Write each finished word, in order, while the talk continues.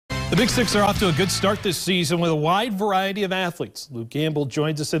The Big Sticks are off to a good start this season with a wide variety of athletes. Luke Gamble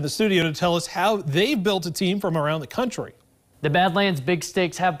joins us in the studio to tell us how they've built a team from around the country. The Badlands Big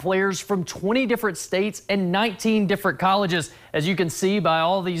Sticks have players from 20 different states and 19 different colleges. As you can see by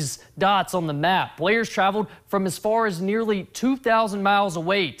all these dots on the map, players traveled from as far as nearly 2,000 miles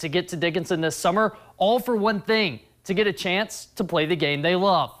away to get to Dickinson this summer, all for one thing, to get a chance to play the game they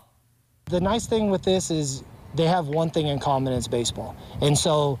love. The nice thing with this is they have one thing in common, and it's baseball. And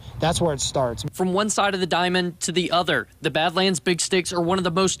so that's where it starts. From one side of the diamond to the other, the Badlands Big Sticks are one of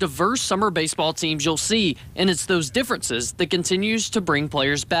the most diverse summer baseball teams you'll see, and it's those differences that continues to bring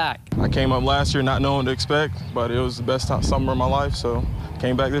players back. I came up last year not knowing what to expect, but it was the best summer of my life, so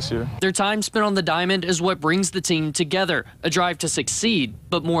came back this year. Their time spent on the diamond is what brings the team together, a drive to succeed,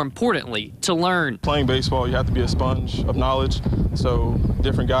 but more importantly, to learn. Playing baseball, you have to be a sponge of knowledge, so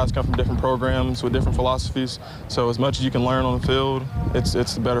different guys come from different programs with different philosophies, so as much as you can learn on the field,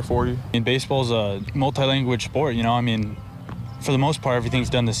 it's better for you. Baseball is a multi-language sport, you know, I mean, for the most part, everything's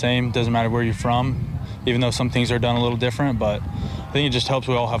done the same. Doesn't matter where you're from, even though some things are done a little different, but I think it just helps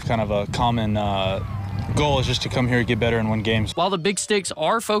we all have kind of a common goal is just to come here and get better and win games. While the Big Sticks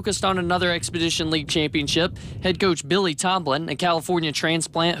are focused on another Expedition League championship, head coach Billy Tomlin, a California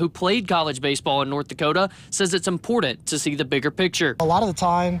transplant who played college baseball in North Dakota, says it's important to see the bigger picture. A lot of the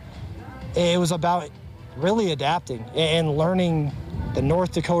time, it was about really adapting and learning the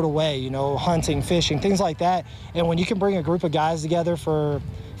North Dakota way, you know, hunting, fishing, things like that. And when you can bring a group of guys together for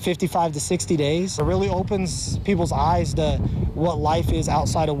 55 to 60 days, it really opens people's eyes to what life is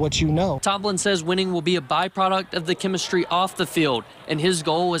outside of what you know. Tomlin says winning will be a byproduct of the chemistry off the field, and his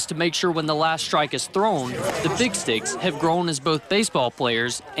goal is to make sure when the last strike is thrown, the Big Sticks have grown as both baseball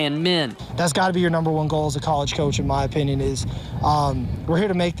players and men. That's got to be your number one goal as a college coach, in my opinion, is we're here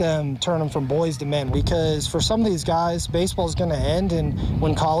to make them turn them from boys to men, because for some of these guys, baseball is going to end and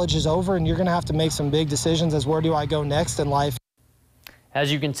when college is over, and you're going to have to make some big decisions as where do I go next in life. As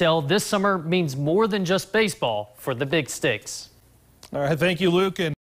you can tell, this summer means more than just baseball for the Big Sticks. All right, thank you, Luke. And